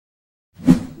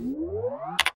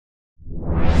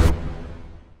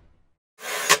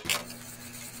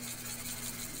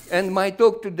And my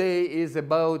talk today is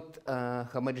about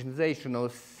homogenization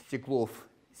of Steklov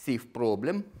sieve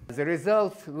problem. The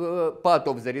results, part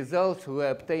of the results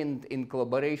were obtained in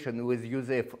collaboration with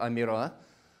Joseph Amira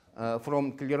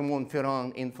from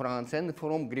Clermont-Ferrand in France and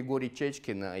from Grigory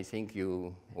Chechkin. I think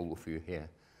all of you here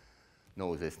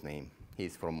know this name.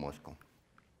 He's from Moscow.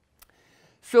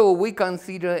 So we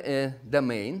consider a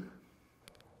domain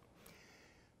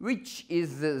which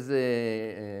is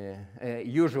the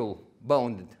usual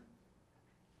bounded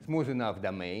smooth enough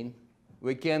domain.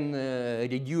 We can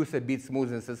reduce a bit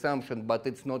smoothness assumption, but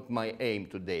it's not my aim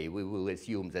today. We will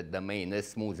assume that domain as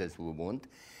smooth as we want.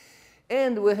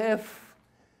 And we have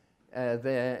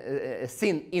the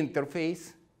thin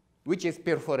interface, which is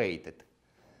perforated.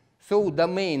 So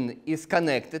domain is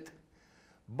connected,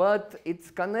 but it's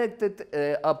connected,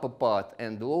 upper part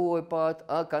and lower part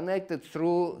are connected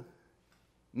through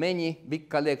many big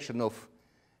collection of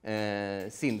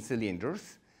thin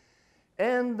cylinders.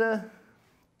 And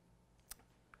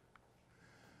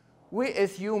we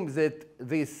assume that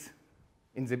this,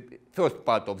 in the first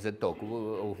part of the talk,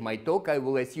 of my talk, I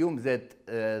will assume that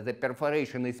the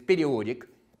perforation is periodic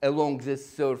along this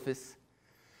surface,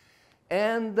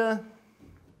 and that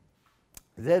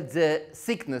the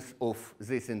thickness of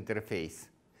this interface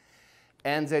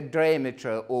and the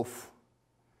diameter of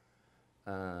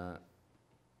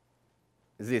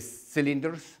these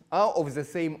cylinders are of the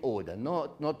same order,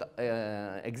 not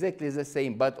exactly the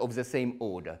same, but of the same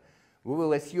order. We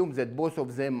will assume that both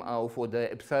of them are for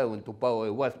the epsilon to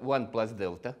power 1 plus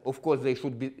delta. Of course, they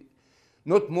should be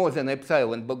not more than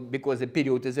epsilon, but because the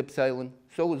period is epsilon,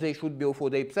 so they should be for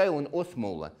the epsilon or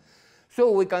smaller. So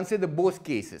we consider both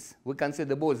cases. We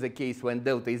consider both the case when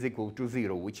delta is equal to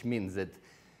 0, which means that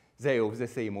they are of the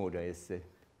same order as the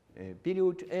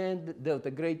period, and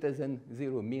delta greater than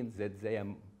 0 means that they are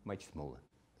much smaller.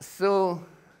 So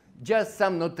just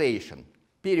some notation.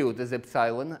 Period is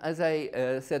epsilon. As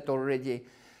I said already,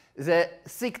 the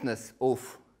thickness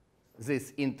of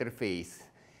this interface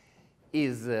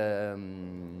is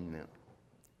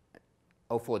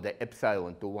for the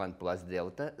epsilon to 1 plus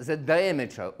delta. The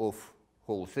diameter of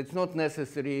holes, it's not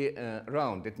necessarily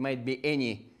round. It might be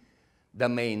any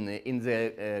domain in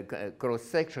the cross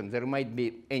section. There might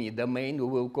be any domain. We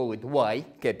will call it Y,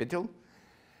 capital.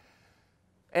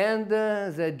 And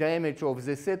the diameter of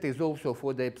the set is also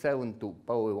for the epsilon to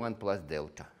power 1 plus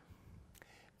delta.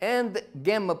 And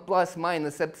gamma plus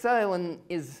minus epsilon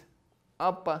is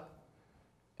upper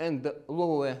and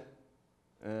lower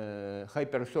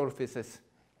hypersurfaces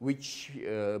which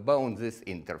bound this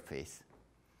interface.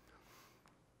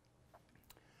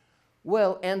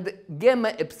 Well, and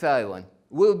gamma epsilon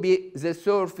will be the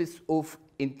surface of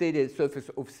interior surface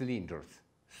of cylinders.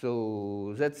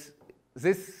 So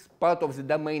this part of the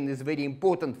domain is very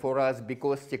important for us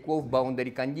because Steklov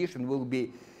boundary condition will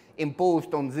be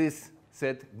imposed on this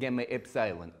set gamma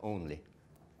epsilon only.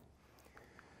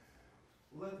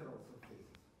 Lateral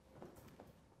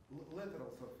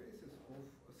surfaces of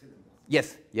cylinders.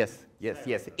 Yes.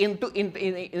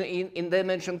 In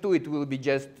dimension 2, it will be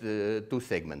just 2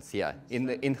 segments. Yeah.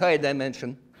 In high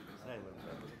dimension.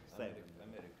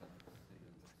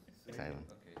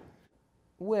 Silent.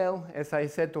 Well, as I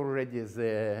said already,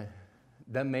 the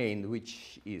domain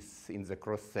which is in the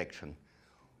cross section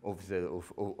of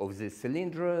the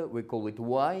cylinder, we call it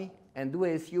Y, and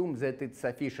we assume that it's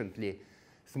sufficiently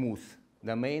smooth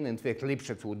domain. In fact,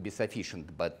 Lipschitz would be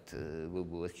sufficient, but we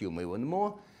will assume even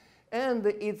more. And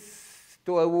it's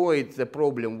to avoid the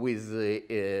problem with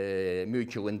the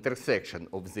mutual intersection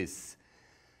of these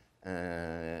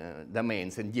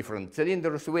domains in different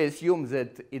cylinders, we assume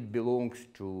that it belongs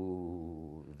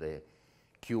to the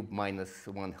cube minus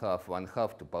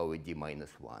 1/2 to power d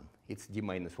minus 1. It's d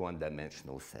minus 1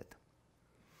 dimensional set.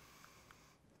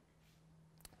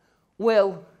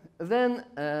 Well, then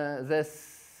the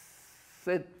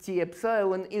set T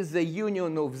epsilon is the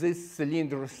union of these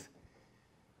cylinders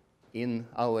in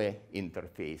our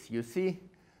interface. You see,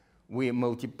 we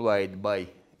multiplied by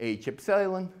h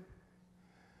epsilon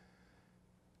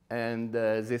and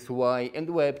this y, and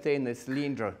we obtain a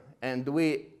cylinder, and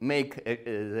we make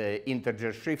the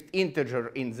integer shift integer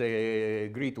in the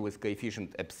grid with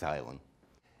coefficient epsilon.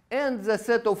 And the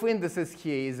set of indices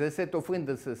here is a set of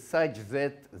indices such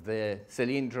that the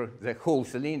cylinder, the whole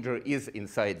cylinder, is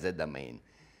inside the domain.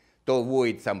 To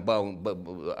avoid some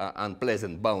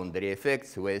unpleasant boundary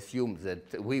effects, we assume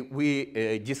that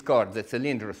we discard the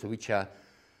cylinders which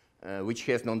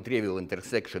has non-trivial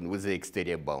intersection with the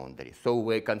exterior boundary. So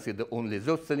we consider only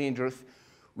those cylinders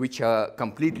which are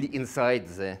completely inside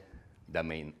the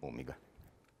domain omega.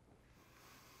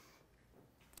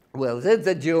 Well, that's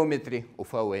the geometry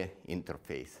of our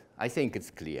interface. I think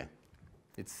it's clear.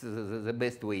 It's the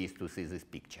best way is to see this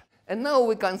picture. And now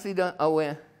we consider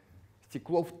our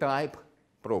Steklov type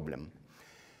problem.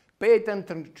 Pay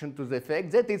attention to the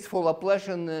fact that it's for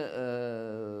Laplacian.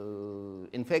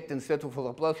 In fact, instead of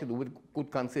Laplacian, we could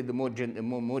consider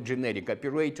more generic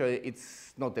operator.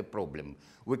 It's not a problem.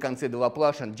 We consider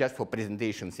Laplacian just for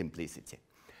presentation simplicity.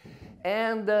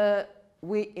 And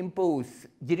we impose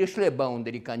Dirichlet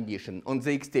boundary condition on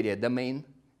the exterior domain,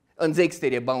 on the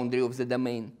exterior boundary of the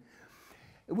domain.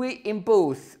 We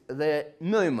impose the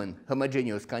Neumann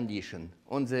homogeneous condition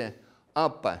on the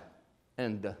upper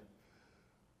and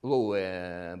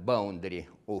lower boundary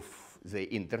of the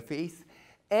interface,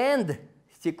 and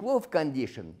Steklov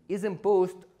condition is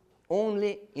imposed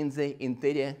only in the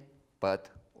interior part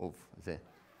of the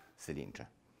cylinder.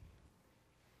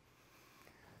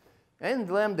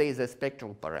 And lambda is a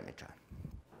spectral parameter.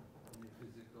 Any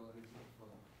physical reason for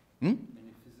Any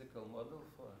physical model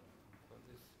for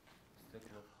this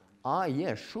Steklov condition? Ah,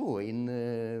 yeah, sure. In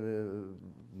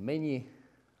many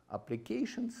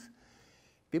applications,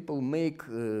 people make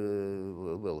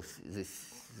well,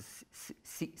 this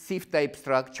sieve-type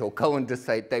structure or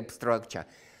calendar-type structure,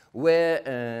 where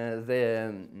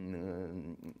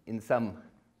in some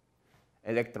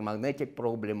electromagnetic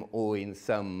problem or in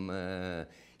some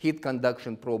heat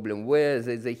conduction problem, where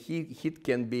the heat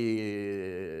can be,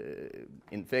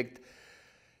 in fact,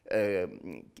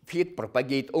 heat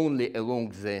propagate only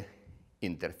along the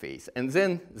interface, and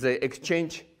then the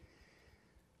exchange.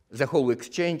 The whole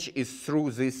exchange is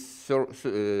through this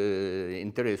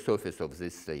interior surface of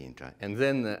this cylinder. And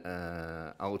then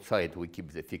outside we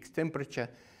keep the fixed temperature,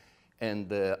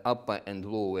 and upper and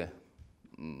lower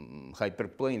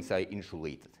hyperplanes are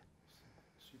insulated.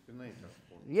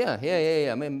 Yeah.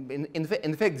 I mean,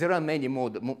 in fact, there are many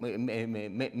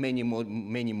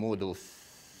models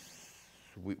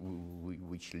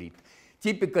which lead.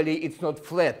 Typically, it's not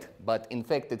flat, but in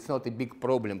fact, it's not a big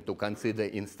problem to consider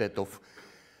instead of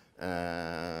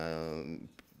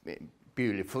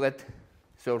purely flat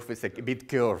surface, a bit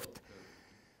curved.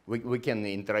 We can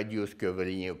introduce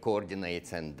curvilinear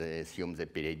coordinates and assume the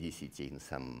periodicity in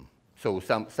some. So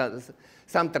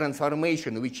some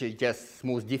transformation which is just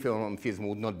smooth diffeomorphism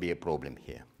would not be a problem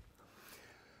here.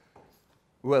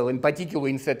 Well, in particular,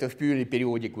 instead of purely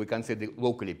periodic, we consider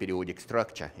locally periodic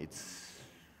structure. It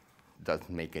doesn't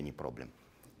make any problem.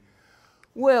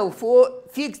 Well, for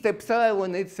fixed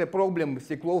epsilon, it's a problem.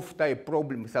 Steklov type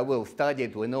problems are well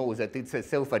studied. We know that it's a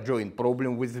self-adjoint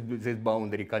problem with these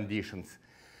boundary conditions.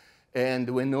 And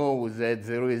we know that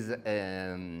there is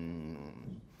a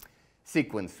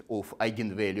sequence of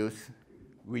eigenvalues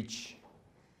which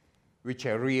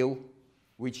are real,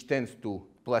 which tends to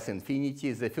plus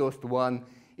infinity. The first one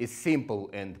is simple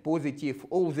and positive.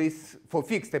 All this, for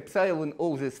fixed epsilon,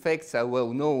 all these facts are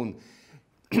well known.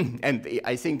 And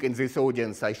I think in this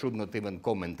audience, I should not even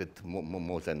comment it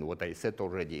more than what I said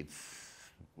already.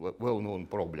 It's a well-known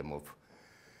problem of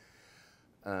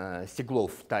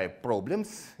Steklov type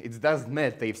problems. It doesn't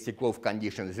matter if Steklov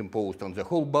condition is imposed on the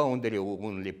whole boundary or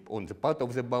only on the part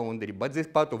of the boundary, but this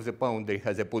part of the boundary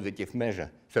has a positive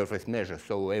measure, surface measure,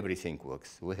 so everything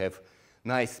works. We have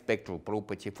nice spectral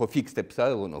property for fixed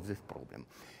epsilon of this problem.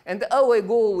 And our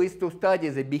goal is to study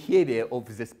the behavior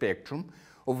of the spectrum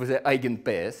of the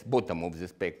eigenpairs, bottom of the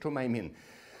spectrum. I mean,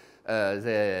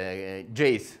 the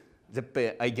J's, the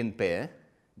eigenpair,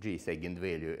 J's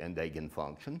eigenvalue and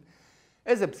eigenfunction,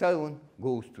 as epsilon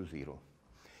goes to 0.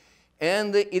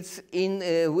 And it's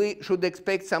we should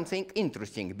expect something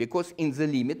interesting, because in the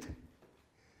limit,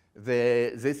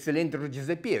 the cylinder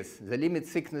disappears. The limit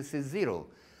thickness is 0.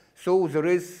 So there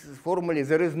is, formally,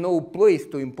 there is no place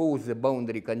to impose the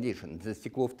boundary condition, the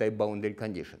Steklov type boundary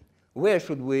condition. Where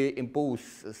should we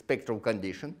impose a spectral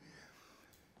condition?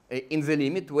 In the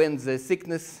limit when the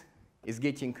thickness is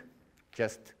getting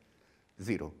just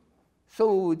 0.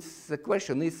 So the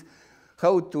question is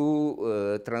how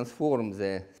to transform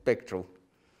the spectral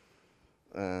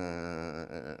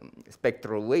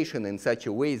relation in such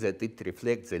a way that it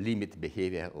reflects the limit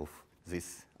behavior of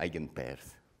these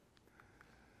eigenpairs.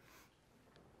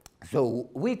 So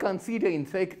we consider, in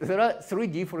fact, there are 3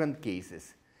 different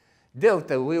cases.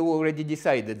 Delta, we already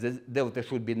decided that delta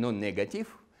should be non-negative,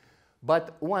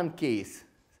 but one case,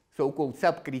 so-called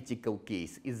subcritical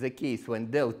case, is the case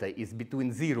when delta is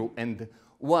between 0 and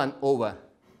 1 over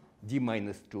d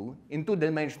minus 2. In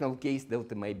 2-dimensional case,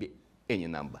 delta may be any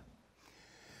number.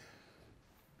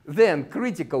 Then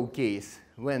critical case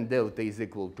when delta is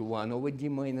equal to 1 over d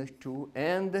minus 2,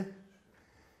 and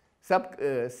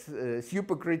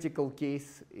supercritical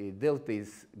case, delta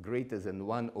is greater than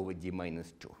 1 over d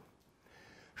minus 2.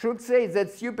 Should say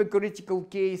that supercritical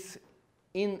case,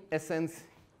 in a sense,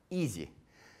 easy.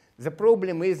 The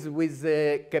problem is with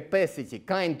the capacity,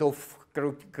 kind of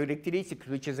characteristics,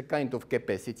 which is a kind of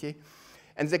capacity.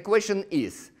 And the question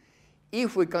is,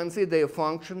 if we consider a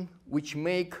function which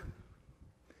make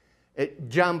a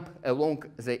jump along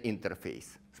the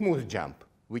interface, smooth jump,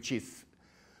 which is,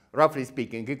 roughly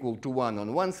speaking, equal to 1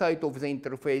 on one side of the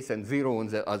interface and 0 on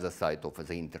the other side of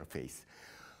the interface.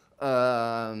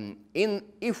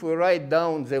 If we write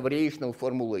down the variational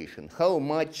formulation, how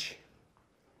much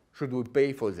should we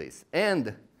pay for this?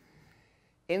 And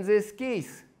in this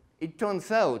case, it turns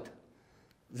out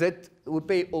that we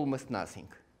pay almost nothing.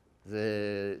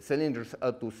 The cylinders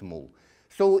are too small.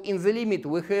 So in the limit,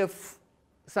 we have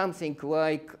something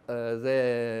like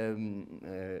the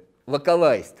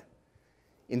localized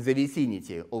in the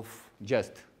vicinity of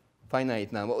just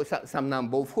finite number, or some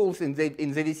number of holes in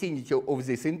the vicinity of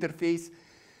this interface,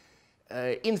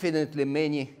 infinitely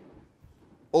many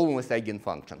almost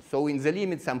eigenfunctions. So in the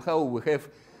limit, somehow we have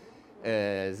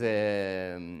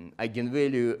the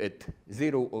eigenvalue at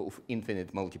 0 of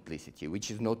infinite multiplicity,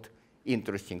 which is not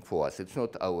interesting for us. It's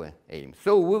not our aim.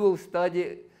 So we will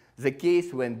study the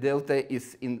case when delta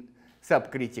is in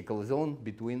subcritical zone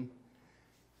between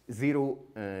 0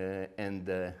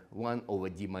 and 1 over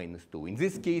d minus 2. In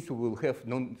this case, we will have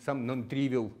some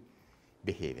non-trivial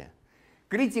behavior.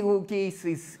 Critical case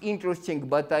is interesting,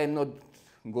 but I'm not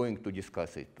going to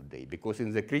discuss it today, because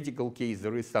in the critical case,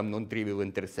 there is some non-trivial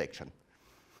intersection.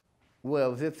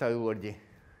 Well, that's I already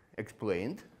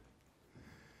explained.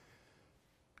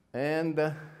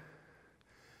 And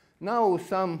now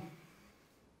some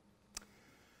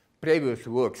previous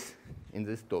works in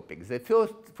this topic.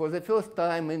 For the first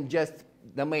time in just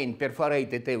domain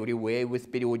perforated everywhere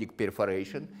with periodic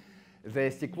perforation,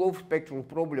 the Steklov spectral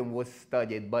problem was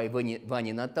studied by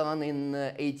Vaninatan in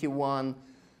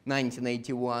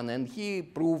 1981, and he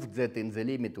proved that in the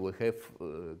limit we have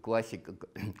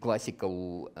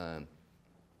classical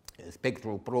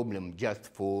spectral problem just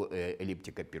for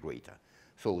elliptic operator.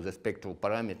 So the spectral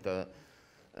parameter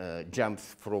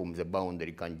jumps from the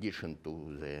boundary condition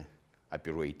to the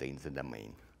operator in the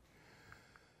domain.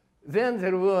 Then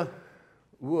there were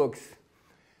works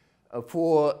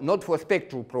not for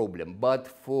spectral problem, but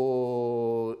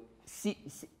for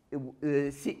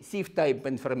sieve-type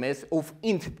information of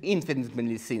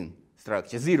infinitely thin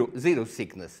structure, zero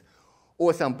thickness,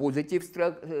 or some positive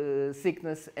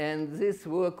thickness. And this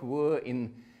work were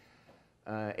in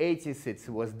 80s. It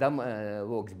was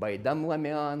works by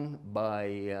Damlamian, by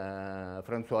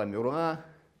François Murat.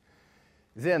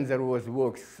 Then there was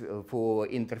works for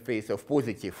interface of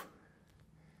positive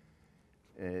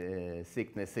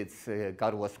thickness. It's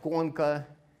Carlos Conca,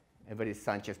 Everest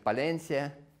Sanchez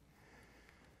Palencia,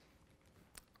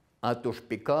 Atosh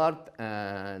Picard,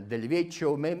 Del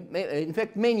Vecchio. In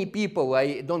fact, many people,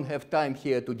 I don't have time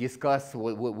here to discuss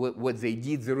what they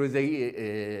did. There is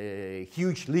a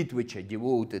huge literature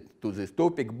devoted to this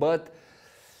topic, but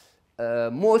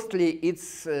mostly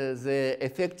it's the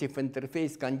effective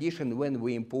interface condition when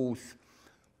we impose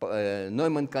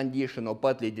Neumann condition or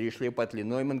partly Dirichlet, partly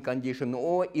Neumann condition,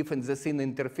 or if in the thin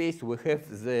interface we have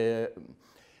the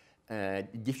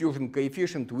diffusion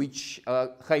coefficient which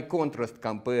are high contrast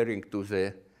comparing to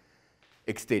the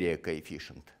exterior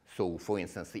coefficient. So for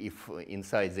instance, if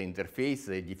inside the interface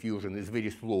the diffusion is very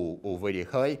slow or very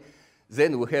high,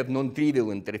 then we have non-trivial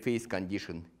interface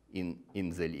condition in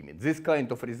the limit. This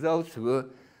kind of results were,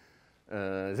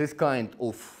 this kind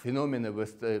of phenomena were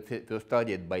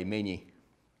studied by many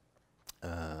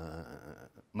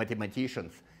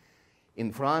mathematicians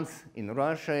in France, in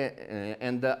Russia,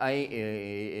 and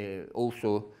I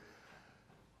also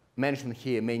mention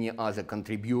here many other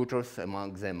contributors.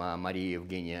 Among them are Maria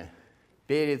Evgenia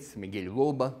Perez, Miguel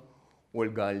Loba,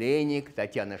 Olga Oleynik,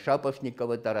 Tatiana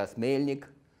Shaposhnikova, Taras Melnik,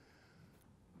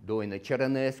 Doina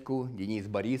Cheranescu, Denis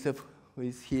Borisov, who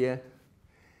is here,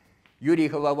 Yuri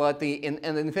Holovaty,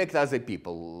 and in fact other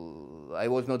people. I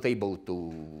was not able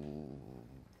to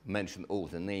mention all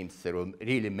the names. There were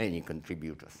really many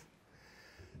contributors.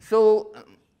 So,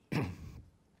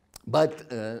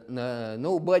 but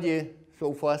nobody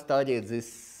so far studied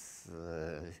this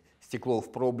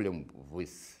Steklov problem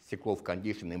with Steklov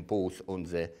condition imposed on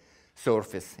the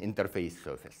surface, interface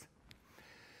surface.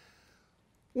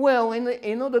 Well,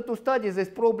 in order to study this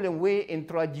problem, we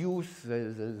introduce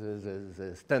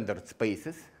the standard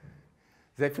spaces.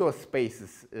 The first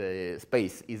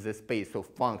space is the space of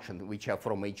functions which are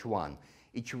from H1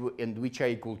 and which are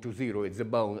equal to 0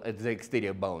 at the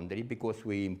exterior boundary, because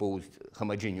we imposed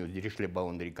homogeneous Dirichlet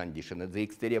boundary condition at the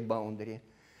exterior boundary.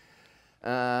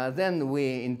 Then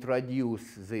we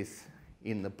introduce this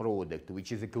in the product,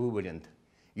 which is equivalent,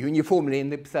 uniformly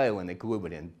in epsilon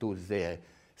equivalent to the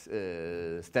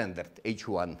standard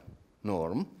H1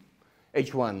 norm,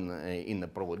 H1 in the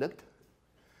product.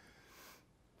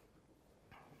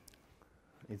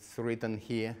 It's written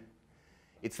here.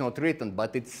 It's not written,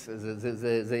 but it's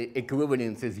the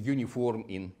equivalence is uniform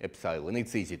in epsilon.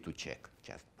 It's easy to check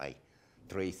just by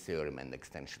trace theorem and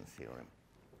extension theorem.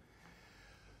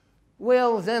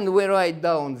 Well, then we write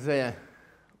down the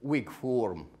weak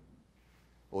form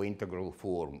or integral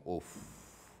form of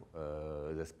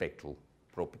the spectral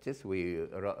properties. We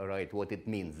write what it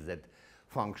means that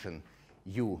function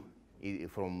u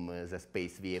from the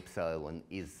space V epsilon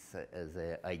is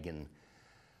the eigen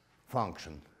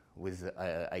function with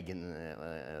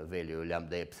eigenvalue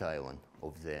lambda epsilon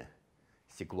of the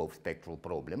Steklov spectral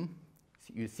problem.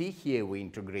 So you see here we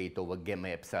integrate over gamma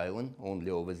epsilon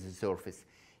only over the surface.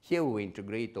 Here we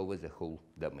integrate over the whole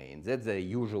domain. That's the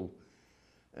usual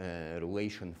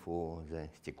relation for the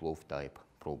Steklov type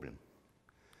problem.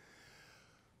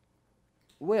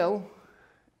 Well,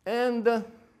 and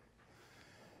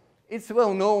it's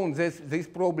well known that this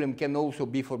problem can also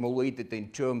be formulated in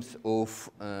terms of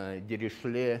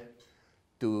Dirichlet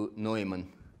to Neumann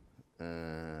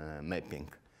mapping.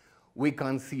 We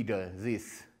consider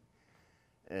this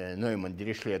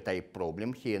Neumann-Dirichlet type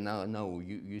problem. Here now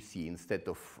you see instead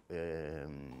of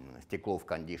Steklov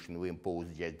condition, we impose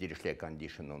just Dirichlet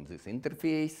condition on this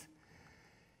interface.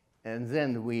 And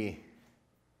then we,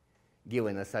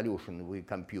 given a solution, we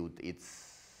compute its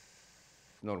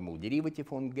normal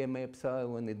derivative on gamma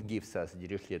epsilon. It gives us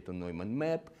Dirichlet to Neumann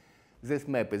map. This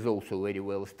map is also very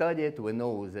well studied. We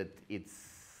know that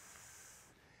it's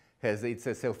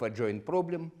a self-adjoint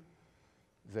problem.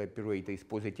 The operator is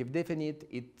positive definite.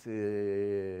 It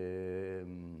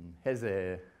has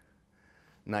a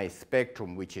nice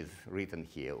spectrum, which is written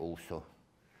here also.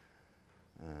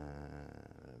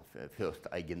 First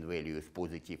eigenvalue is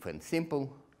positive and simple.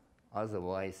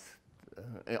 Otherwise,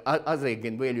 other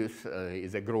eigenvalues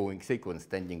is a growing sequence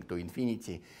tending to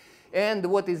infinity. And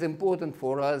what is important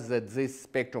for us that this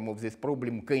spectrum of this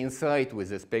problem coincides with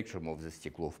the spectrum of the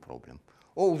Steklov problem.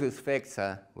 All these facts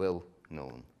are well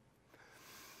known.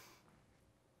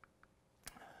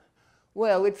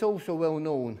 Well, it's also well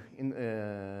known in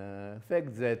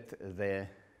fact that the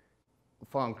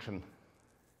function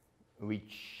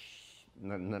which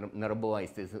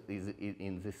normalized is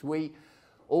in this way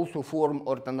also form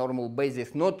orthonormal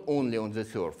basis not only on the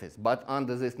surface, but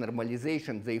under this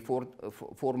normalization they form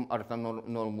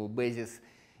orthonormal basis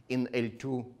in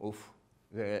L2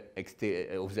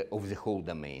 of the whole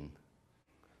domain.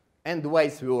 And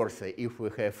vice versa, if we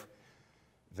have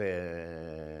the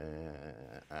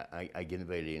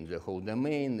eigenvalue in the whole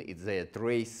domain, the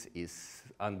trace is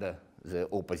under the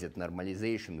opposite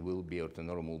normalization will be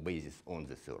orthonormal basis on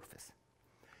the surface.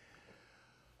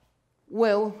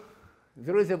 Well,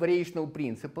 there is a variational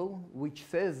principle which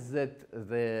says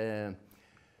that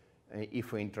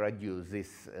if we introduce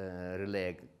this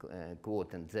Rayleigh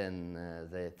quotient, then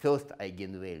the first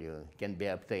eigenvalue can be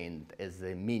obtained as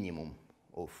the minimum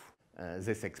of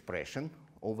this expression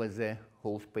over the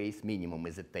whole space. Minimum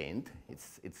is attained,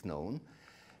 it's known.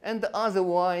 And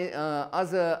otherwise,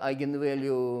 other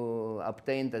eigenvalue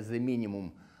obtained as the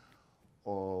minimum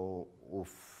of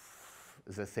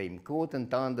the same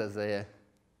quotient under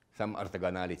some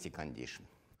orthogonality condition.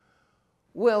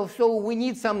 Well, so we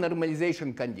need some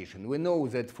normalization condition. We know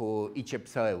that for each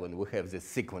epsilon we have this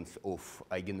sequence of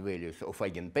eigenvalues of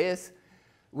eigenpairs.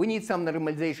 We need some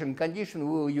normalization condition.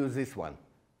 We will use this one.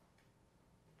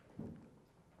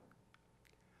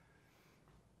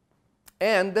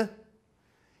 And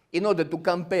in order to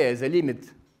compare the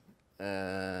limit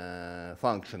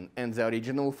function and the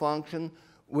original function,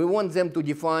 we want them to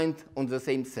define on the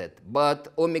same set.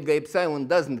 But omega epsilon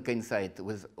doesn't coincide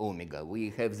with omega.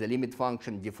 We have the limit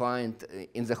function defined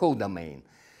in the whole domain.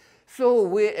 So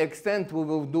we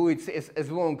will do it as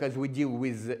long as we deal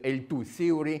with L2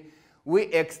 theory. We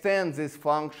extend this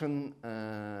function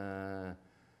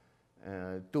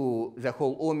to the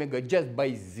whole omega just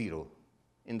by 0.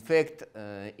 In fact,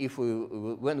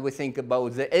 when we think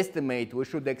about the estimate, we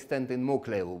should extend in more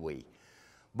clever way.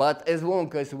 But as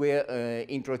long as we're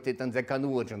interested in the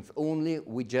convergence only,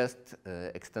 we just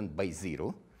extend by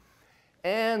 0.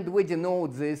 And we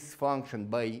denote this function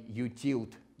by U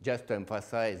tilde, just to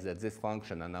emphasize that this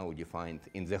function are now defined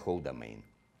in the whole domain.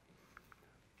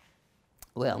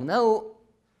 Well, now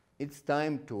it's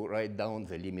time to write down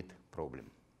the limit problem.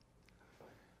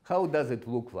 how does it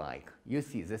look like? You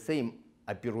see the same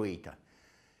operator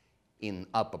in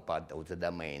upper part of the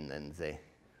domain and the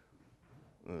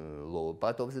lower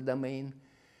part of the domain.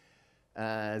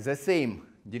 The same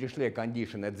Dirichlet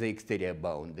condition at the exterior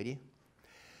boundary.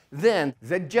 Then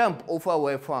the jump of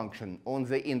our function on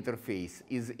the interface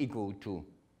is equal to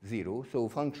 0, so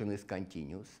function is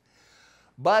continuous.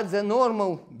 But the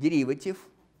normal derivative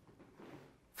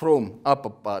from upper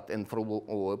part and from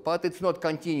lower part, it's not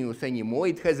continuous anymore.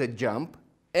 It has a jump,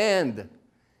 and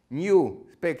new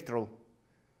spectral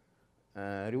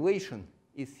relation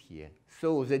is here.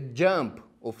 So the jump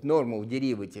of normal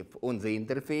derivative on the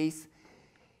interface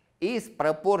is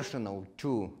proportional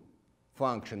to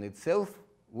function itself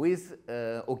with,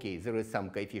 okay, there is some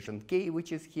coefficient k,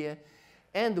 which is here,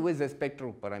 and with the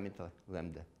spectral parameter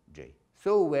lambda j.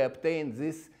 So we obtain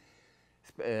this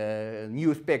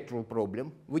new spectral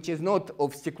problem, which is not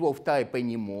of Steklov type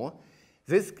anymore.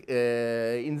 This,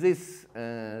 in this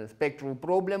spectral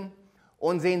problem,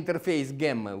 on the interface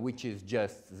gamma, which is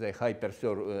just the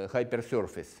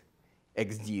hypersurface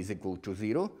xd is equal to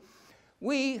 0,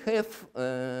 we have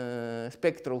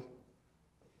spectral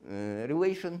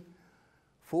relation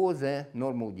for the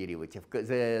normal derivative.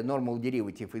 The normal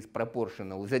derivative is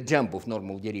proportional, the jump of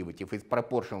normal derivative is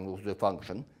proportional to the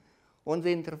function on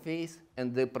the interface,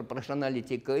 and the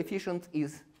proportionality coefficient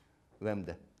is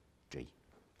lambda j.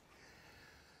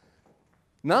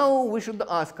 Now we should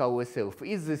ask ourselves,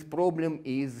 is this problem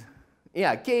is,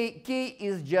 yeah, k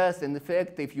is just, in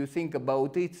fact, if you think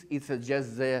about it, it's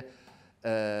just the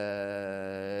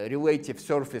relative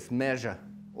surface measure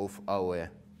of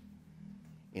our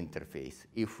interface.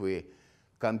 If we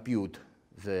compute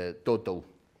the total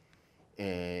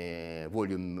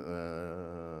volume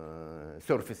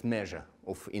surface measure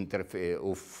of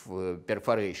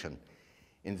perforation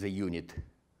in the unit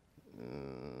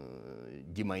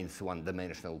d minus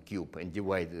one-dimensional cube and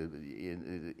divide,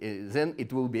 then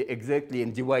it will be exactly,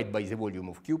 and divide by the volume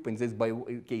of cube, in this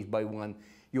case by 1,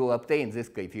 you will obtain this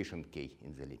coefficient k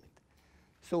in the limit.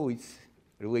 So it's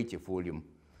relative volume,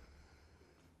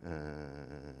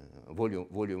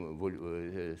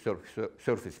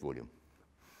 surface volume.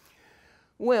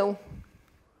 Well,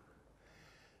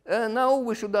 now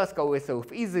we should ask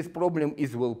ourselves, is this problem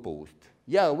is well posed?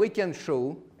 Yeah, we can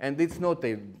show, and it's not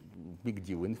a big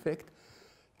deal, in fact.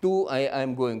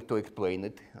 I'm going to explain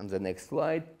it on the next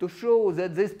slide, to show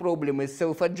that this problem is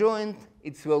self-adjoint,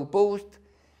 it's well posed,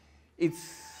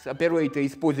 its operator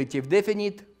is positive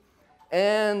definite,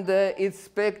 and its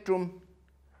spectrum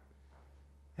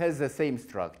has the same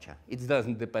structure. It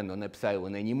doesn't depend on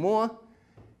epsilon anymore.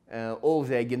 All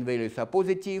the eigenvalues are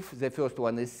positive. The first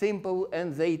one is simple,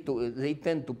 and they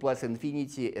tend to plus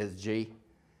infinity as j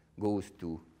goes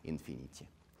to infinity.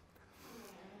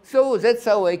 So that's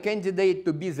our candidate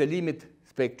to be the limit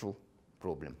spectral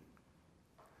problem.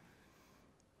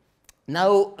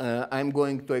 Now I'm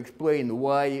going to explain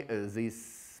why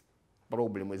this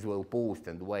problem is well posed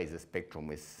and why the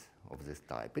spectrum is of this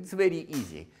type. It's very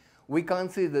easy. We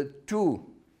consider two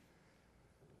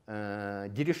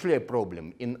Dirichlet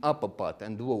problem in upper part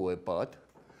and lower part.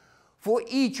 For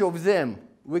each of them,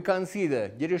 we consider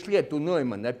Dirichlet to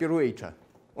Neumann operator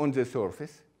on the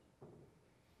surface.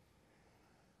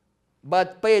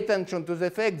 But pay attention to the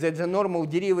fact that the normal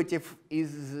derivative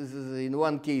is, in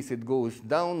one case it goes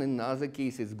down, in other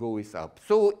case it goes up.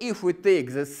 So if we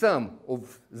take the sum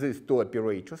of these two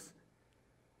operators,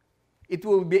 it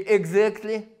will be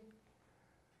exactly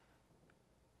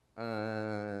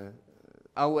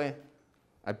our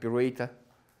operator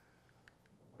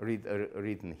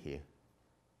written here.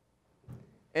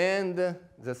 And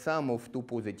the sum of two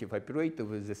positive operators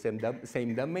with the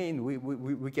same domain,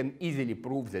 we can easily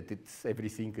prove that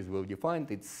everything is well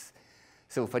defined, it's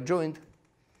self-adjoint,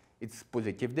 it's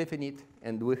positive definite,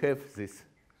 and we have this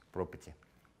property.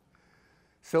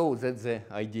 So that's the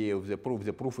idea of the proof.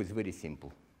 The proof is very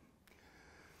simple.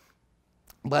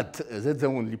 But that's the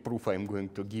only proof I'm going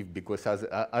to give, because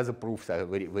other proofs are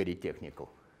very, very technical.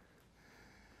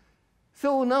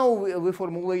 So now we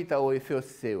formulate our first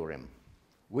theorem.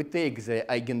 We take the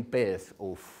eigenpairs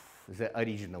of the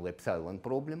original epsilon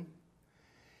problem,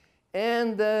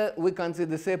 and we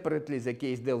consider separately the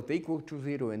case delta equal to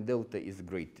 0 and delta is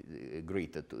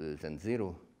greater than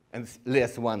 0 and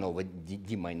less 1 over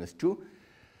d minus 2.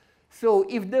 So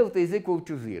if delta is equal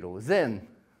to 0, then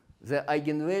the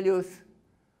eigenvalues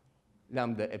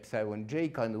lambda epsilon j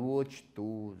converge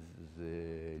to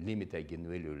the limit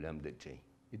eigenvalue lambda j.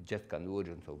 It's just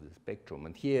convergence of the spectrum.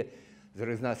 And here, there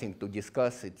is nothing to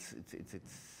discuss.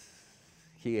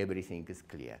 Here everything is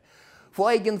clear. For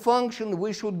eigenfunction,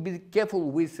 we should be careful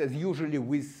with, as usually,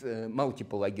 with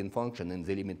multiple eigenfunction in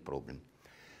the limit problem.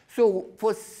 So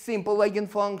for simple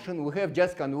eigenfunction, we have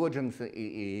just convergence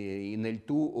in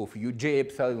L2 of uj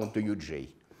epsilon to uj.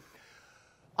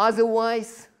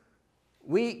 Otherwise,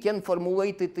 we can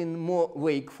formulate it in more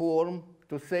vague form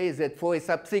to say that for a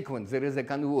subsequent, there is a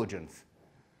convergence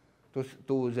to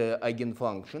the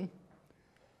eigenfunction,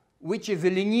 which is a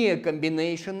linear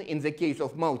combination in the case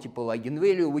of multiple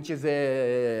eigenvalue, which is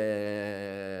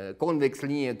a convex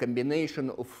linear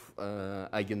combination of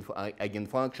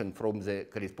eigenfunction from the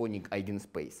corresponding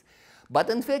eigenspace. But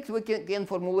in fact, we can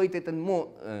formulate it in more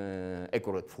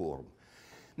accurate form.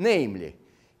 Namely,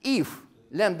 if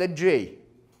lambda j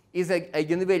is an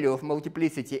eigenvalue of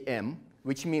multiplicity m,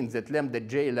 which means that lambda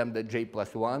j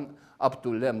plus 1 up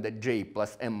to lambda j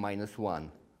plus m minus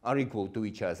 1 are equal to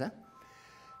each other,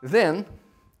 then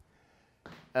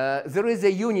there is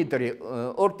a unitary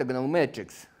orthogonal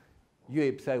matrix u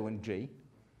epsilon j,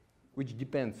 which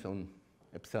depends on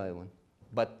epsilon,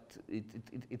 but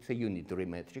it's a unitary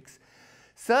matrix,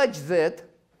 such that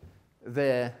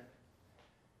the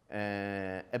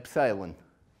epsilon,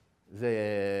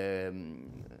 the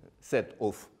set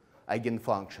of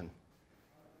eigenfunction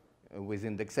with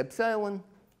index epsilon,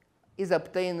 is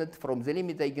obtained from the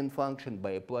limit eigenfunction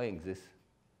by applying this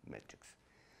matrix.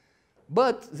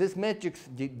 But this matrix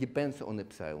depends on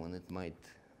epsilon. It might,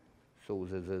 so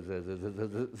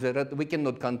we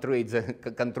cannot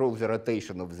control the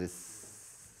rotation of this.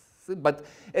 But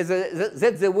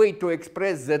that's the way to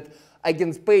express that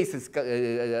eigenspaces,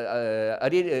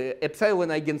 epsilon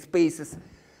eigenspaces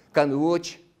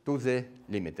converge to the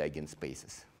limit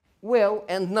eigenspaces. Well,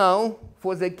 and now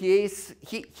for the case,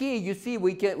 here you see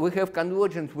we have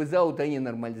convergence without any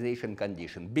normalization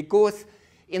condition, because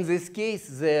in this case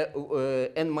the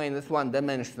n-1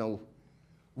 dimensional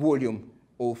volume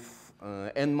of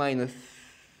n-1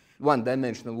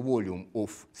 dimensional volume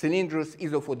of cylinders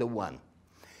is of order 1.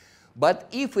 But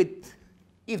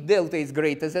if delta is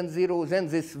greater than 0, then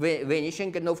this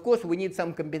vanishing, and of course we need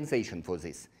some compensation for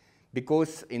this,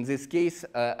 because in this case,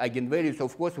 eigenvalues,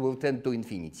 of course, will tend to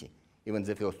infinity, even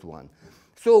the first one.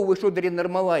 So we should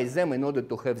renormalize them in order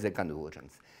to have the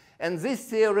convergence. And this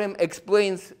theorem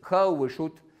explains how we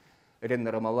should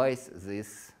renormalize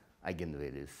these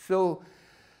eigenvalues. So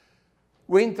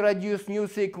we introduce new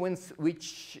sequence,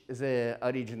 which the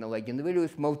original eigenvalue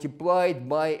is multiplied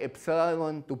by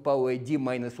epsilon to power d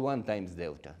minus 1 times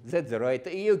delta. That's right.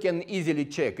 You can easily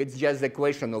check. It's just a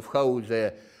question of how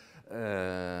the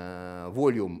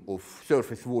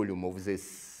surface volume of these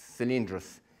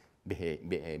cylinders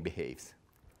behaves.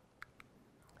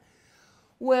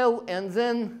 Well, and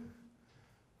then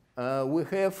we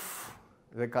have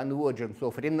the convergence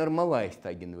of renormalized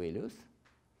eigenvalues.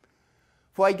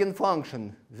 For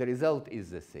eigenfunction, the result is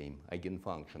the same.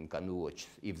 Eigenfunction converges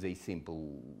if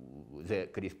the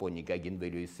corresponding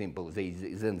eigenvalue is simple,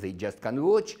 then they just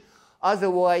converge.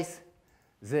 Otherwise,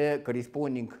 the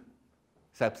corresponding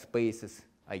subspaces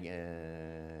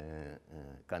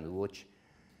converge,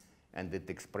 and it's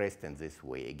expressed in this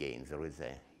way. Again, there is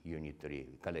a unitary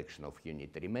collection of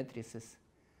unitary matrices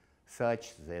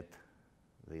such that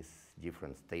this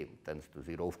difference tends to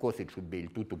 0. Of course, it should be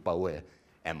L2 to power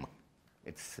m.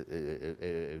 It's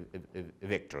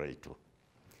vector L2.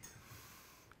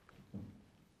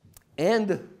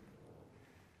 And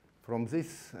from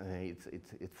this,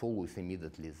 it follows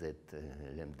immediately that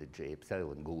lambda j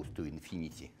epsilon goes to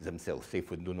infinity themselves. If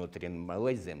we do not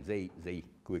renormalize them, they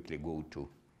quickly go to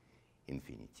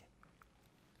infinity.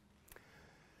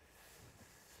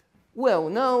 Well,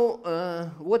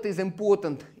 now, what is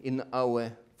important in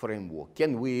our framework?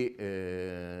 Can we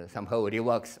somehow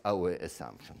relax our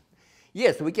assumption?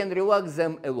 Yes, we can relax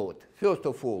them a lot. First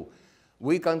of all,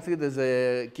 we consider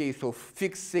the case of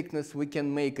fixed thickness. We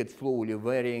can make it slowly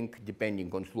varying depending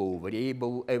on slow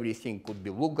variable. Everything could be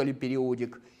locally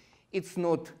periodic. It's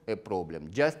not a problem.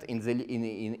 Just in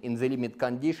the limit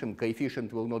condition,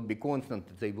 coefficient will not be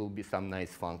constant. They will be some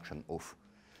nice function of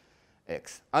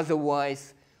x.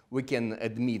 Otherwise, we can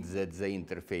admit that the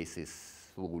interface is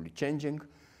slowly changing.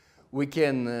 We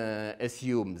can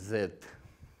assume that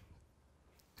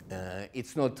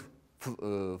it's not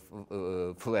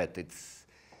flat, it's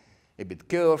a bit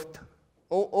curved.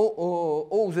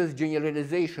 All these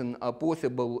generalizations are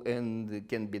possible and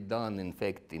can be done, in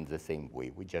fact, in the same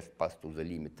way. We just pass to the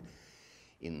limit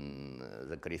in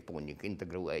the corresponding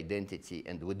integral identity,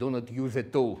 and we do not use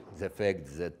at all the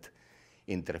fact that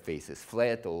interface is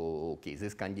flat, or okay,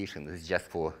 this condition is just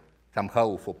for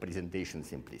somehow for presentation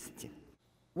simplicity.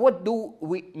 what do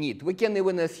we need? We can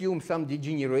even assume some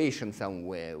degeneration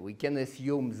somewhere. We can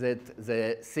assume that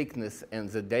the thickness and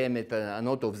the diameter are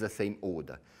not of the same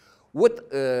order.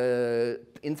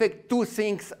 In fact, two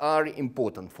things are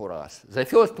important for us. The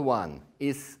first one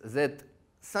is that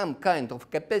some kind of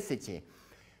capacity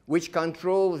which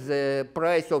controls the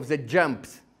price of the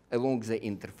jumps along the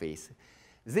interface.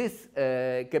 This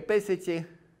capacity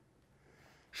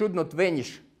should not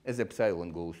vanish as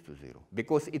epsilon goes to 0.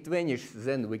 Because it vanishes,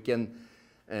 then we can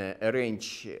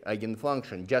arrange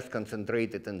eigenfunction just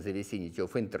concentrated in the vicinity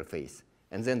of interface.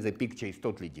 And then the picture is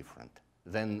totally different.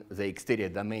 Then the exterior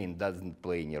domain doesn't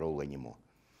play any role anymore.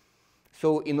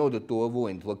 So in order to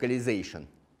avoid localization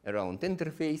around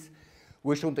interface,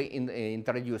 we should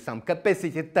introduce some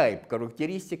capacity type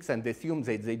characteristics and assume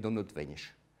that they do not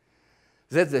vanish.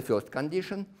 That's the first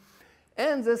condition.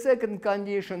 And the second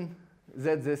condition,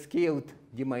 that the scaled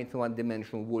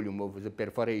one-dimensional volume of the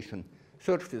perforation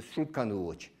surface should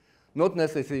converge, not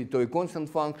necessarily to a constant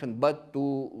function, but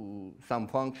to some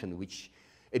function which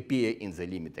appear in the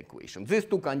limit equation. These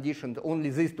two conditions, only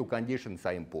these two conditions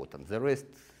are important. The rest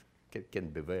can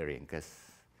be varying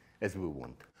as we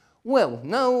want. Well,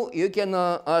 now you can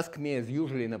ask me, as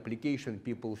usually in application,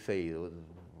 people say,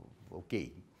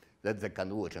 okay, that's the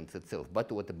convergence itself, but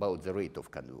what about the rate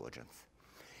of convergence?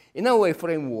 In our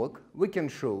framework, we can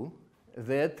show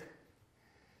that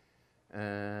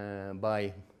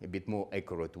by a bit more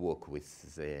accurate work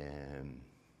with the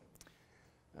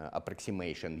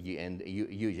approximation and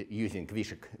using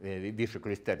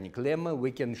Vishek-Lysternik lemma,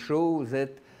 we can show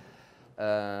that,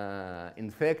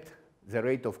 in fact, the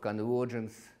rate of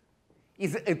convergence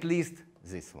is at least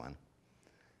this one.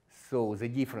 So the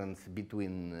difference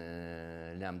between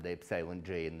lambda epsilon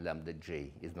j and lambda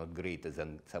j is not greater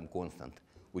than some constant,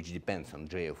 which depends on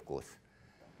j, of course,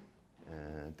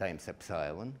 times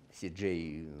epsilon.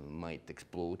 Cj might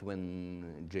explode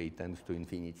when j tends to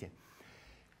infinity.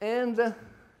 And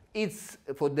it's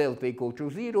for delta equal to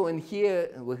 0. And here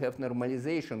we have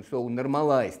normalization. So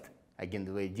normalized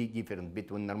eigenvalue, difference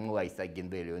between normalized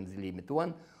eigenvalue and the limit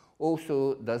 1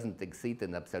 also doesn't exceed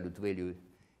an absolute value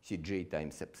Cj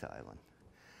times epsilon.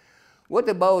 What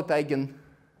about eigenfunctions?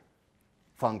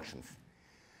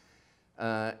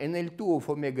 NL2 of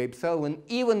omega epsilon,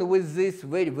 even with this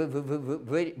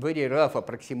very rough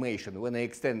approximation, when I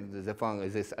extend this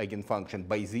eigenfunction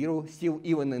by 0, still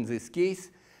even in this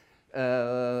case,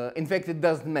 in fact, it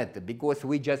doesn't matter because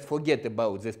we just forget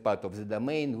about this part of the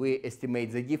domain. We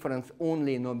estimate the difference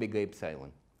only in omega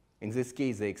epsilon. In this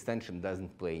case, the extension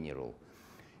doesn't play any role.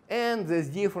 And this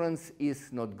difference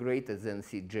is not greater than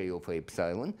Cj of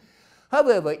epsilon.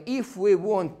 However, if we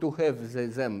want to have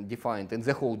them defined in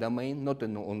the whole domain, not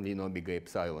only in omega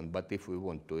epsilon, but if we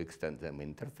want to extend them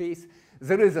interface,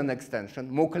 there is an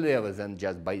extension more clever than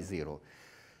just by 0,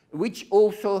 which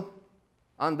also,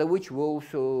 under which we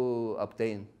also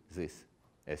obtain this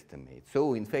estimate.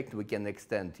 So in fact, we can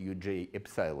extend uj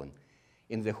epsilon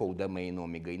in the whole domain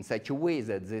omega in such a way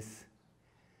that this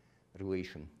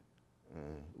relation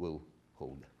will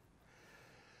hold.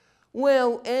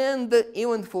 Well, and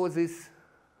even for these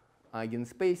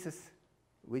eigenspaces,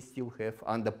 we still have,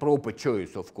 under proper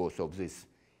choice, of course, of these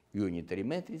unitary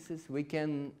matrices, we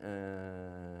can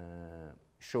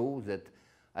show that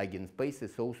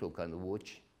eigenspaces also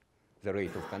converge. The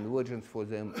rate of convergence for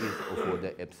them is of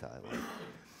order epsilon.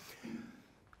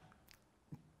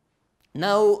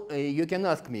 Now, you can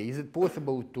ask me, is it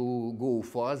possible to go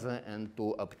further and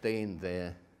to obtain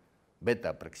the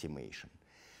beta approximation?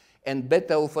 And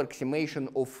beta approximation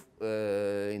of,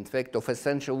 in fact, of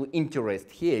essential interest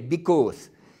here, because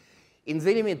in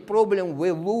the limit problem,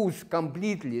 we lose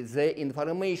completely the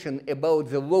information about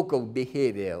the local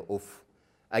behavior of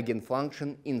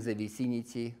eigenfunction in the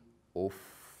vicinity of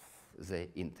the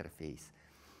interface.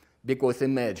 Because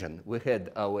imagine we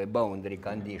had our boundary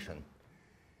condition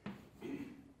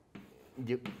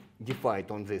defined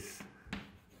on this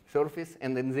surface,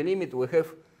 and in the limit we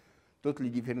have totally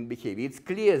different behavior. It's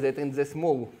clear that in the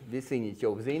small vicinity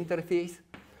of the interface,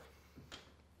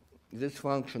 this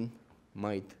function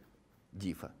might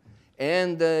differ.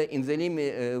 And in the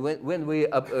limit, when we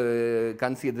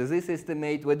consider this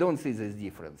estimate, we don't see this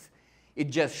difference. It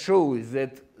just shows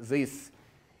that this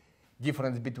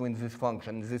difference between this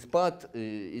function and this part,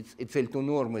 its L2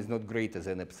 norm is not greater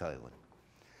than epsilon.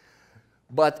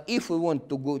 But if we want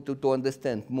to go to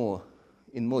understand more,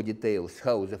 in more details,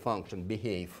 how the function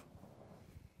behaves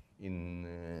in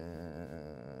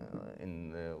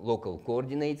local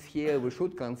coordinates here, we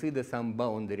should consider some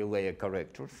boundary layer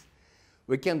correctors.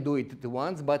 We can do it at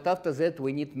once, but after that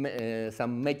we need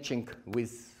some matching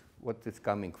with what is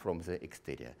coming from the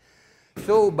exterior.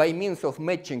 So by means of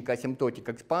matching asymptotic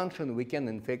expansion, we can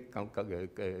in fact,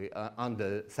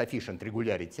 under sufficient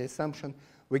regularity assumption,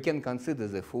 we can consider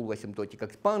the full asymptotic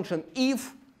expansion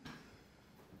if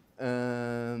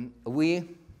we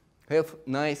have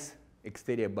nice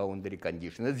exterior boundary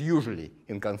condition. As usually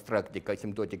in constructing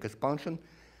asymptotic expansion,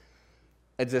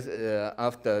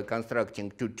 after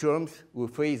constructing two terms, we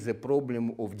face the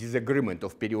problem of disagreement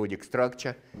of periodic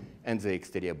structure and the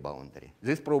exterior boundary.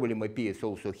 This problem appears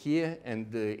also here,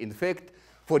 and in fact,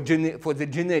 for the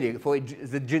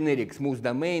generic smooth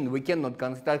domain, we cannot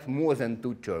construct more than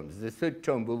two terms. The third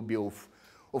term will be of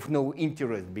no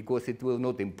interest because it will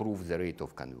not improve the rate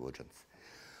of convergence.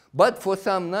 But for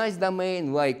some nice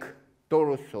domain like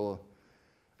torus or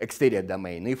exterior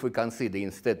domain, if we consider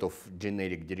instead of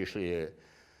generic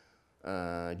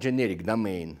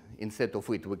domain, instead of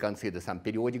it we consider some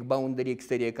periodic boundary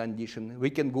exterior condition, we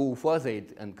can go further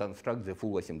and construct the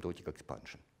full asymptotic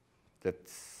expansion.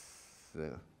 That's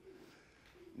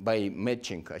by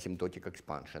matching asymptotic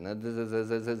expansion. And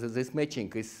this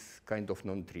matching is kind of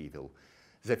non-trivial.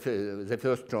 The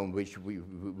first term, which we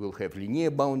will have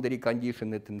linear boundary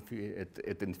condition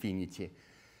at infinity,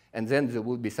 and then there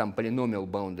will be some polynomial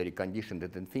boundary condition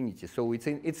at infinity. So it's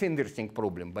an interesting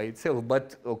problem by itself,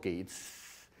 but okay,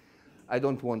 I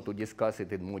don't want to discuss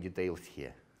it in more details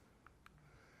here.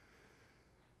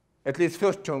 At least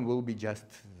first term will be just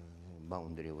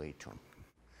boundary weight term.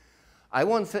 I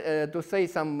want to say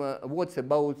some words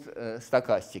about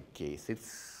stochastic case.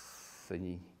 It's a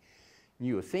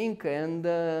new thing, and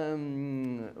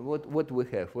what we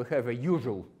have? We have a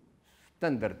usual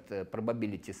standard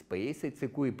probability space. It's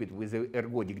equipped with an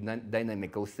ergodic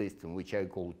dynamical system, which I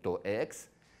call tau x.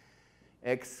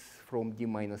 X from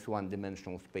d-1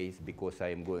 dimensional space, because I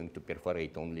am going to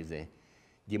perforate only the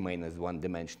d-1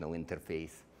 dimensional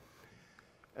interface.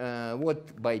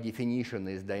 What by definition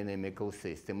is dynamical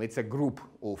system? It's a group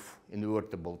of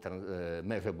invertible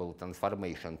measurable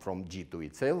transformation from G to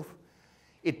itself.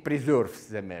 It preserves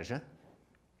the measure,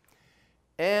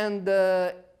 and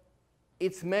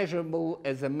it's measurable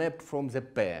as a map from the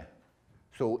pair.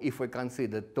 So if we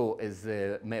consider tau as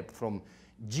a map from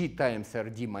G times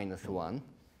Rd-1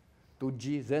 to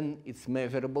G, then it's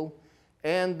measurable.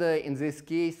 And in this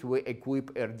case, we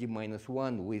equip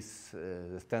Rd-1 with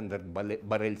the standard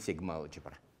Borel sigma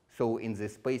algebra. So in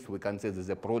this space, we consider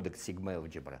the product sigma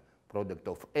algebra, product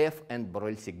of F and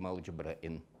Borel sigma algebra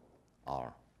in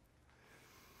R.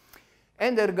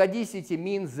 And ergodicity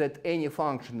means that any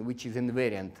function which is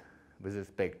invariant with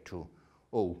respect to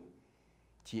O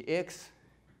Tx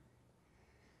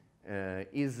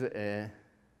is a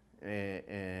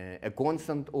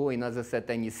constant, or in other set,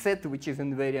 any set which is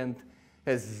invariant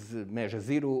has measure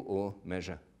 0 or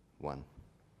measure 1.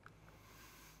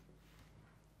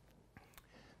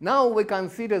 Now we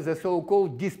consider the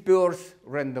so-called dispersed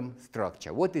random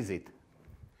structure. What is it?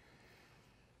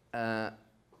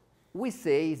 We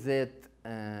say that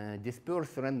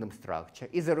dispersed random structure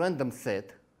is a random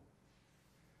set.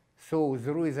 So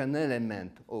there is an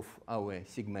element of our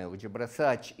sigma algebra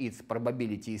such its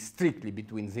probability is strictly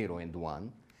between 0 and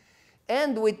 1.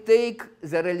 And we take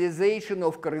the realization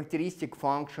of characteristic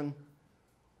function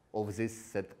of this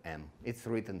set M. It's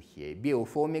written here. B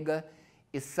of omega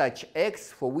is such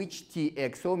x for which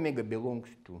Tx omega belongs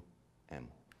to M.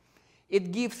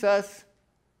 It gives us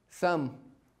some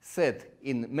set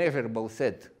in measurable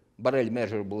set, Borel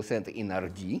measurable set in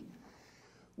Rd,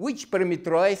 which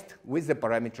parameterized with the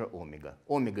parameter omega.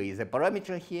 Omega is a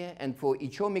parameter here, and for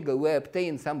each omega we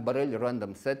obtain some Borel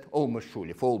random set, almost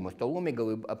surely. For almost all omega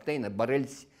we obtain a Borel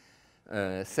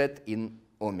set in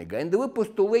omega. And we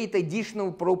postulate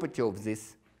additional property of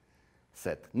this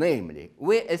set. Namely,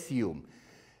 we assume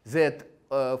that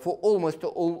for almost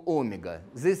all omega,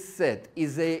 this set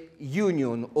is a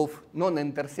union of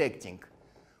non-intersecting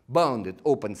bounded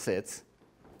open sets.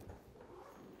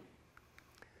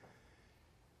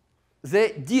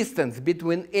 The distance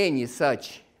between any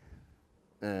such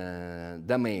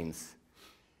domains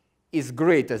is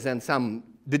greater than some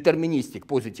deterministic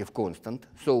positive constant,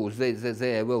 so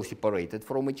they are well separated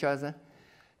from each other.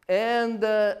 And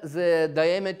the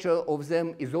diameter of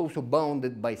them is also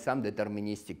bounded by some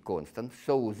deterministic constant,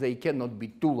 so they cannot be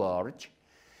too large.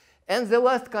 And the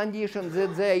last condition,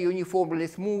 that they are uniformly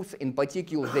smooth, in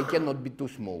particular, they cannot be too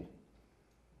small.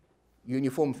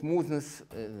 Uniform smoothness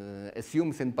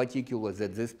assumes in particular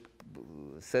that these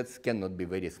sets cannot be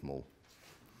very small.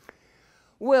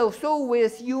 Well, so we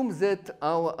assume that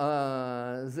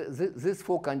these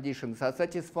four conditions are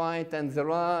satisfied, and there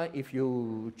are, if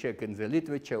you check in the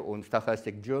literature on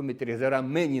stochastic geometry, there are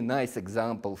many nice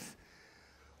examples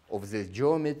of this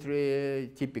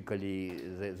geometry. Typically,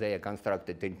 they are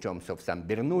constructed in terms of some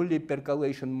Bernoulli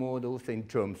percolation models, in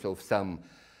terms of some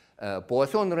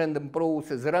Poisson random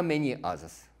process. There are many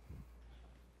others.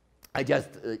 I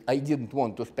didn't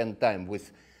want to spend time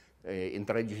with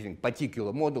introducing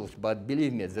particular models, but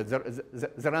believe me,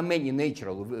 there are many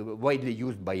natural, widely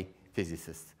used by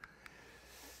physicists.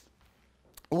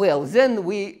 Well, then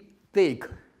we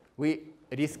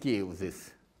rescale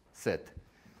this set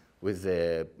with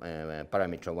the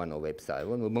parameter 1 over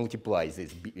epsilon. We multiply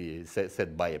this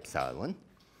set by epsilon.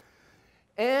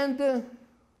 And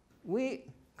we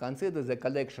consider the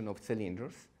collection of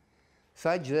cylinders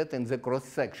such that in the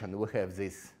cross-section we have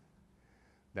this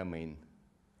domain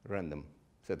random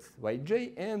sets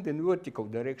yj, and in vertical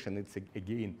direction it's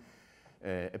again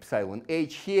epsilon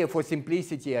h. Here, for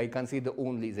simplicity, I consider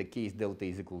only the case delta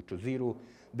is equal to 0.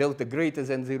 Delta greater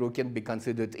than 0 can be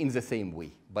considered in the same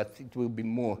way, but it will be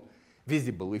more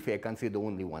visible if I consider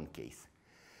only one case.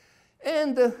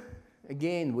 And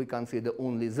again, we consider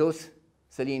only those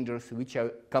cylinders which are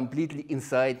completely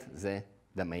inside the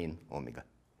domain omega.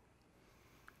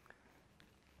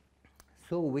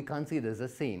 So we consider the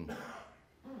same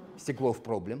Steklov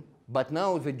problem, but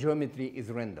now the geometry is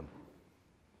random.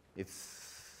 It's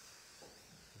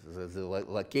the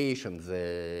location,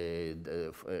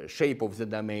 the shape of the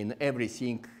domain,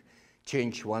 everything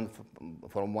change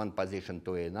from one position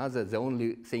to another. The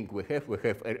only thing we have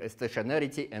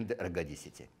stationarity and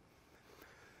ergodicity.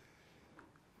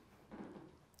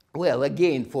 Well,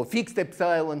 again, for fixed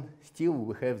epsilon, still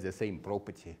we have the same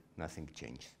property, nothing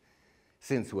changes.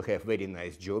 Since we have very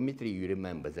nice geometry, you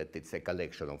remember that it's a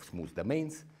collection of smooth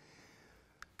domains.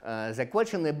 The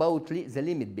question about the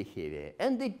limit behavior.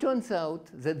 And it turns out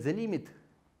that the limit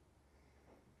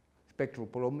spectral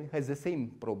problem has the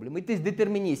same problem. It is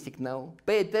deterministic now.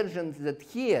 Pay attention that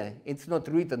here, it's not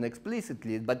written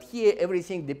explicitly, but here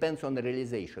everything depends on the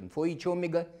realization. For each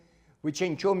omega, we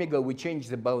change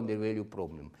the boundary value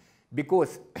problem.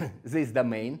 Because this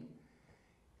domain,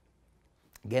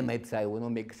 gamma epsilon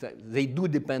omega, they do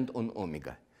depend on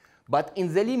omega. But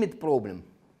in the limit problem,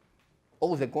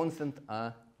 all the constants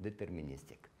are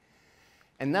deterministic.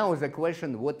 And now the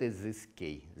question, what is this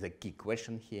k? The key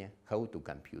question here, how to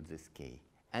compute this k?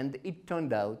 And it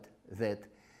turned out that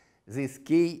this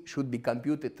k should be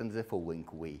computed in the following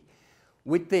way.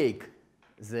 We take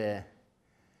the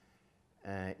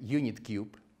unit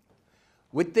cube,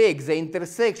 we take the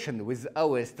intersection with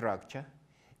our structure,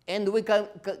 and we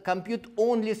compute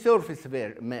only surface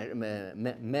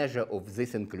measure of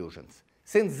these inclusions.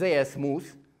 Since they are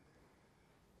smooth,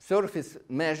 surface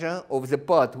measure of the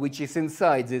part which is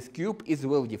inside this cube is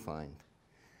well defined.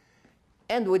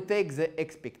 And we take the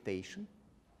expectation.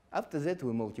 After that,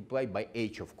 we multiply by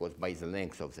h, of course, by the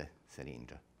length of the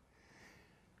cylinder.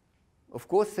 Of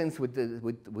course, since we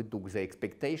took the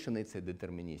expectation, it's a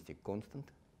deterministic constant.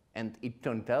 And it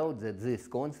turned out that this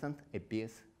constant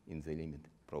appears in the limit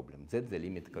problem. That's the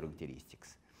limit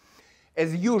characteristics.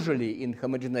 As usually in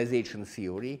homogenization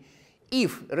theory,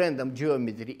 if random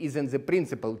geometry is in the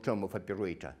principal term of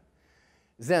operator,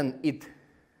 then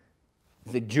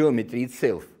the geometry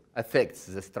itself affects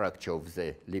the structure of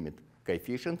the limit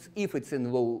coefficients. If it's in the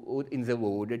low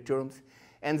order terms,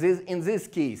 and in this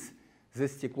case,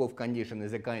 this Steklov condition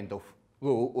is a kind of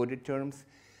low order terms,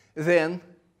 then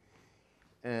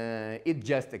it's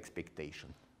just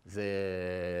expectation.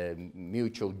 The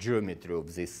mutual geometry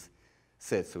of this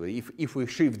set. So if we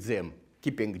shift them,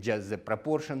 keeping just the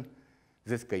proportion,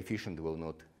 this coefficient will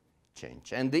not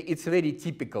change. And it's very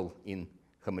typical in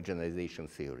homogenization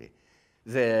theory.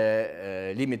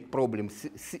 The limit problem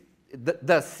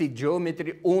does see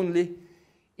geometry only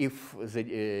if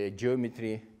the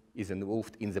geometry is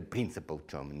involved in the principal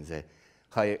term, in the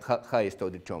highest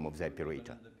order term of the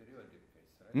operator.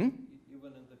 Even in the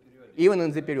periodic case, right? Even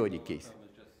in the periodic case. Term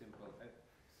is just simple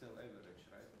cell average,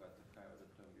 right? But the higher order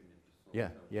term you need to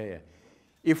solve. Yeah.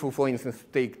 If we, for instance,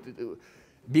 take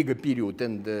bigger period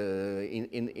and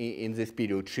in this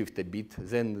period shift a bit,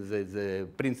 then the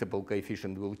principal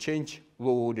coefficient will change,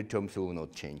 low order terms will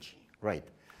not change, right?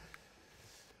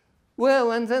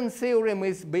 Well, and then theorem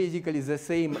is basically the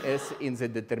same as in the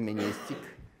deterministic,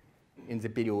 in the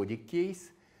periodic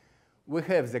case. We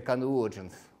have the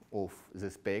convergence of the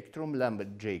spectrum, lambda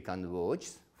j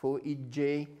converges for each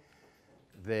j.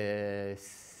 The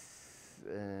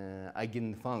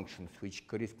eigenfunctions which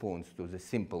corresponds to the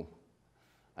simple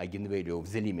eigenvalue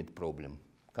of the limit problem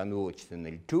converges in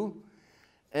L2.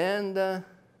 And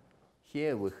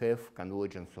here we have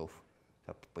convergence of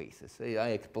subspaces. I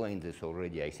explained this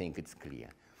already, I think it's clear.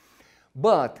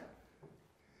 But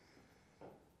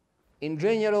in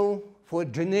general, for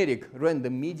generic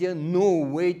random media, no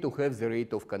way to have the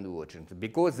rate of convergence,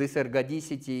 because this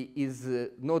ergodicity is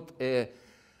not a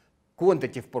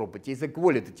quantitative property, it's a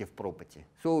qualitative property.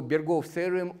 So Bergov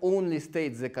theorem only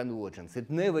states the convergence. It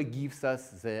never gives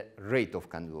us the rate of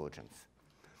convergence.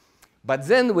 But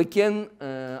then we can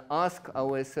ask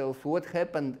ourselves what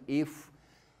happened if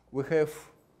we have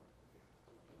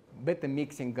better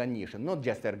mixing condition, not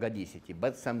just ergodicity,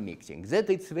 but some mixing. That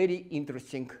it's very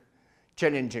interesting,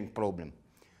 challenging problem.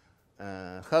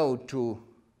 How to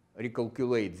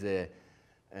recalculate the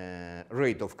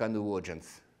rate of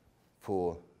convergence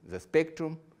for the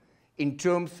spectrum in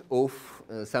terms of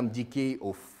some decay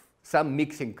of some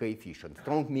mixing coefficient,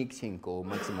 strong mixing or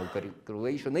maximal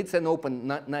correlation. It's an open,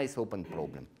 nice open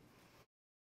problem.